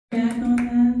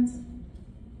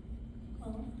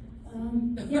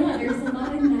Yeah, there's a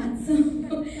lot in that.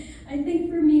 So I think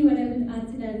for me, what I would add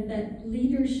to that is that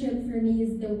leadership for me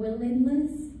is the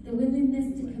willingness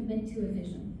to commit to a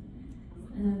vision.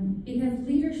 Because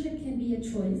leadership can be a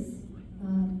choice,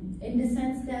 in the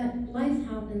sense that life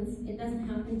happens, it doesn't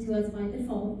happen to us by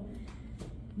default,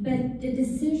 but the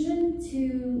decision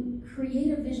to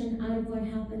create a vision out of what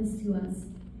happens to us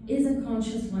is a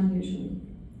conscious one usually.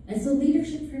 And so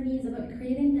leadership for me is about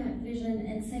creating that vision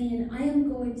and saying, I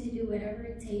am going to do whatever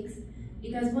it takes,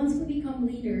 because once we become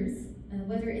leaders,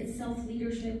 whether it's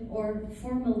self-leadership or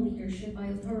formal leadership by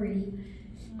authority,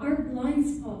 our blind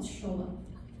spots show up.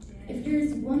 If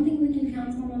there's one thing we can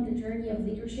count on the journey of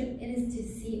leadership, it is to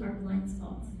see our blind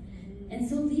spots. And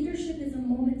so leadership is a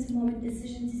moment-to-moment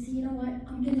decision to see, you know what,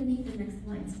 I'm going to meet the next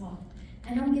blind spot.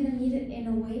 And I'm going to meet it in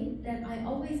a way that I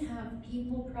always have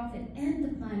people, profit, and the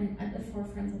planet at the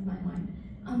forefront of my mind.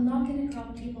 I'm not going to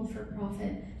drop people for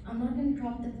profit. I'm not going to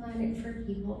drop the planet for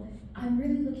people. I'm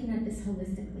really looking at this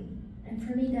holistically. And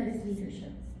for me, that is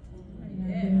leadership.